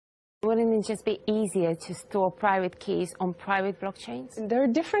Wouldn't it just be easier to store private keys on private blockchains? There are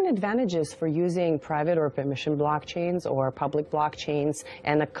different advantages for using private or permission blockchains or public blockchains,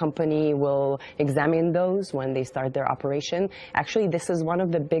 and a company will examine those when they start their operation. Actually, this is one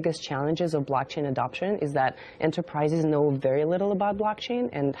of the biggest challenges of blockchain adoption, is that enterprises know very little about blockchain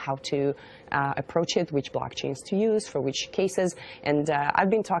and how to approach it, which blockchains to use for which cases. And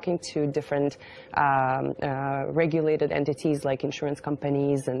I've been talking to different regulated entities like insurance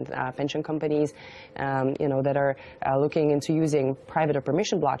companies and pension companies, that are looking into using private or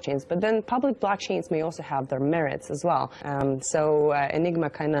permission blockchains. But then public blockchains may also have their merits as well. So Enigma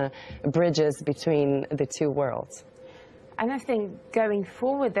kind of bridges between the two worlds. And I think going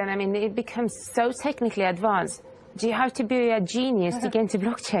forward then, I mean, it becomes so technically advanced. Do you have to be a genius to get into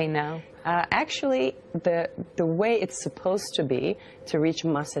blockchain now? Actually, the way it's supposed to be to reach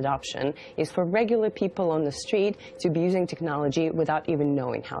mass adoption is for regular people on the street to be using technology without even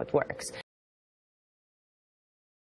knowing how it works.